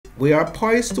We are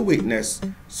poised to witness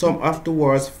some of the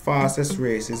world's fastest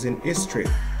races in history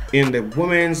in the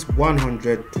women's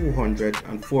 100, 200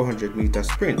 and 400 meter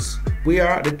sprints. We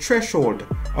are at the threshold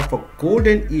of a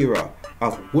golden era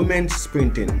of women's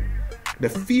sprinting. The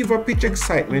fever pitch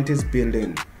excitement is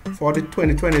building for the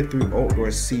 2023 outdoor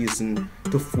season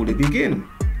to fully begin.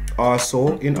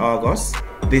 Also in August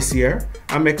this year,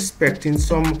 I'm expecting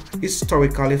some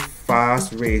historically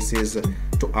fast races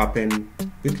to happen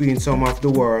between some of the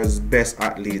world's best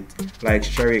athletes like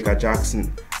Shericka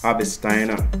Jackson,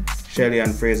 Steiner, Shelly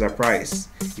Ann Fraser Pryce,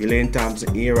 Elaine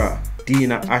Thompson Herah,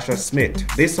 Dina Asher Smith.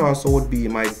 This also would be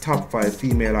my top 5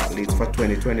 female athletes for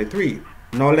 2023.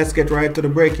 Now let's get right to the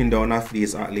breaking down of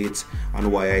these athletes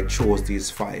and why I chose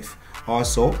these 5.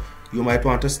 Also, you might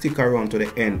want to stick around to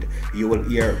the end. You will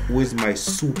hear who is my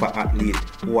super athlete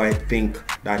who I think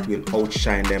that will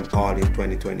outshine them all in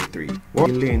 2023.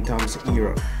 Elaine Thompson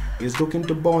Herah is looking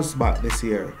to bounce back this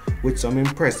year with some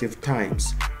impressive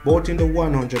times, both in the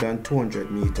 100 and 200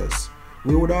 meters.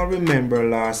 We would all remember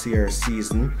last year's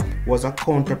season was a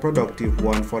counterproductive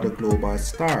one for the global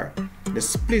star. The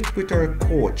split with her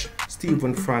coach,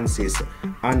 Stephen Francis,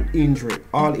 and injury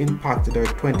all impacted her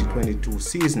 2022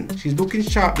 season. She's looking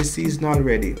sharp this season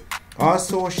already.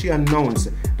 Also, she announced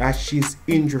that she's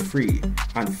injury-free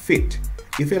and fit.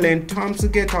 If Elaine Thompson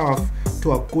gets off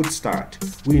to a good start,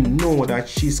 we know that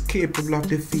she's capable of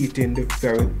defeating the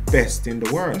very best in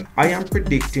the world. I am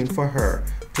predicting for her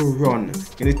to run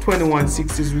in the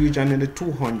 2160s region in the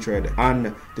 200 and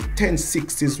the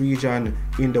 1060s region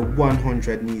in the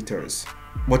 100 meters.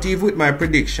 But even with my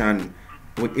prediction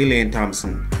with Elaine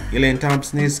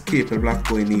Thompson is capable of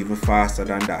going even faster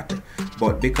than that.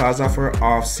 But because of her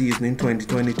off season in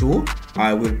 2022,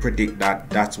 I will predict that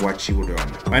that's what she would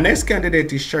run. My next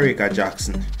candidate is Shericka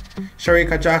Jackson.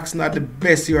 Shericka Jackson had the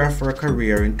best year of her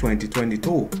career in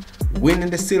 2022, winning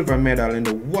the silver medal in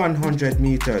the 100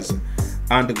 meters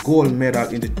and the gold medal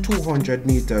in the 200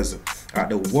 meters at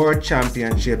the World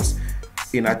Championships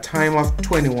in a time of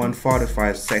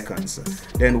 21:45 seconds.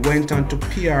 Then went on to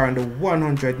PR on the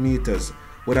 100 meters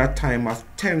with a time of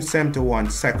 10:71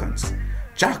 seconds.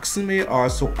 Jackson may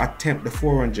also attempt the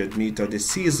 400 meter this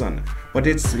season, but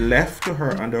it's left to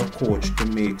her and her coach to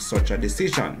make such a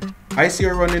decision. I see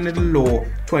her running in the low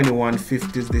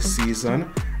 21:50s this season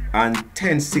and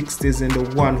 10:60s in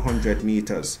the 100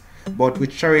 meters. But with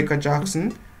Shericka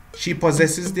Jackson, she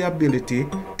possesses the ability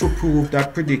to prove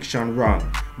that prediction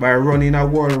wrong by running a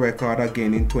world record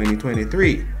again in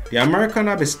 2023. The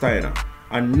American Steiner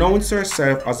announced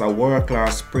herself as a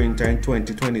world-class sprinter in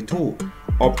 2022,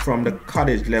 up from the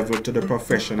college level to the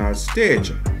professional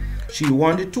stage. She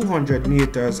won the 200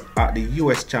 meters at the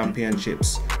US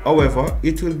Championships. However,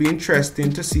 it will be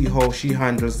interesting to see how she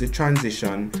handles the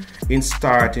transition in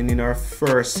starting in her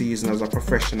first season as a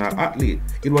professional athlete.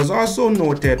 It was also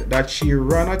noted that she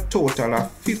ran a total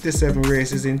of 57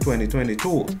 races in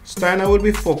 2022. Steiner will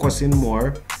be focusing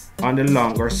more on the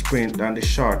longer sprint than the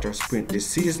shorter sprint this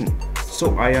season.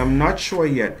 So I am not sure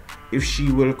yet if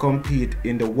she will compete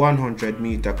in the 100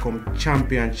 meter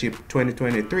championship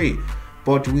 2023.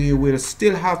 But we will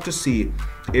still have to see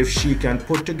if she can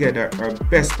put together her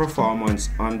best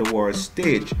performance on the world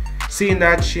stage, seeing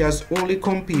that she has only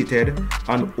competed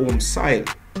on home soil.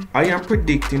 I am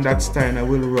predicting that Steiner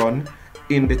will run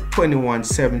in the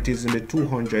 21:70s in the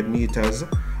 200 meters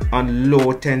and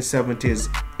low 10:70s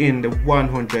in the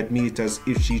 100 meters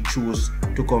if she chooses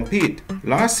to compete.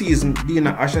 Last season,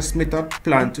 Dina Asher Smith had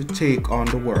planned to take on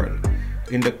the world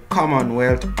in the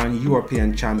Commonwealth and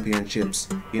European Championships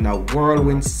in a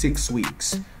whirlwind 6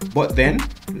 weeks. But then,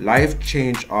 life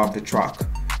changed off the track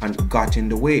and got in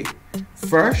the way.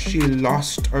 First, she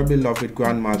lost her beloved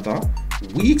grandmother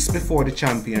weeks before the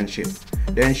championship.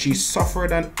 Then she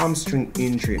suffered an hamstring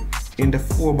injury in the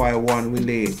 4x1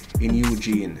 relay in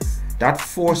Eugene. That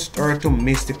forced her to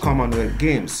miss the Commonwealth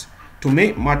Games. To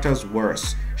make matters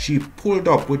worse, she pulled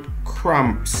up with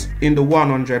cramps in the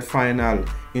 100 final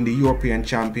in the European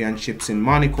Championships in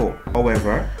Monaco.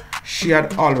 However, she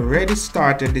had already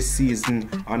started the season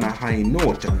on a high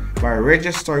note by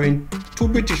registering 2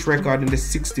 British records in the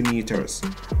 60 meters.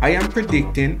 I am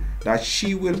predicting that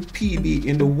she will PB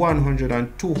in the 100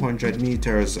 and 200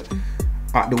 meters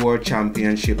at the World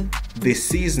Championship this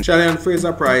season. Shelly Ann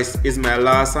Fraser Pryce is my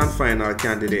last and final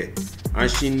candidate,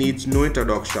 and she needs no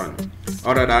introduction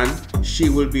other than she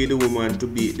will be the woman to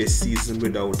beat this season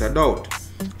without a doubt.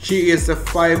 She is the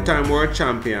 5-time world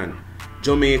champion,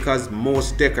 Jamaica's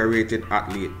most decorated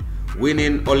athlete,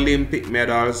 winning Olympic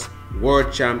medals,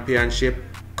 World Championship,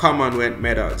 Commonwealth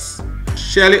medals.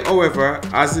 Shelly, however,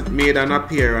 hasn't made an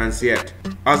appearance yet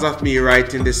as of me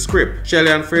writing the script.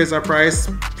 Shelly Ann Fraser Pryce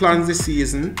plans the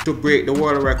season to break the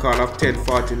world record of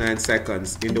 10:49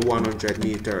 seconds in the 100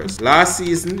 meters. Last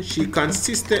season, she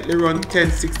consistently ran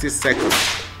 10:60 seconds.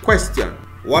 Question: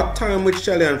 what time will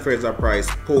Shelly Ann Fraser Pryce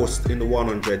post in the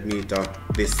 100 meter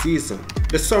this season?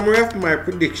 The summary of my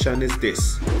prediction is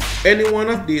this: any one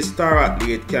of these star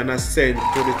athletes can ascend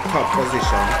to the top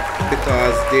position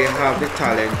because they have the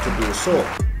talent to do so.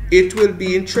 It will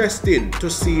be interesting to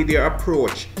see their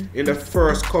approach in the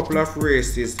first couple of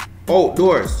races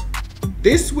outdoors.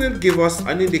 This will give us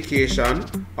an indication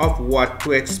of what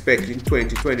to expect in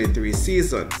 2023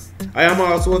 season. I am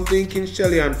also thinking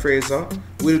Shelly Ann Fraser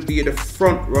will be the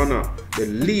front runner, the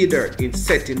leader in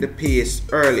setting the pace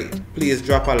early. Please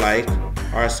drop a like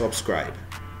or subscribe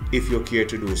if you care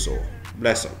to do so.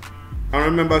 Bless up. And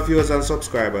remember, viewers and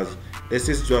subscribers, this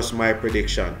is just my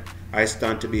prediction. I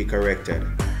stand to be corrected.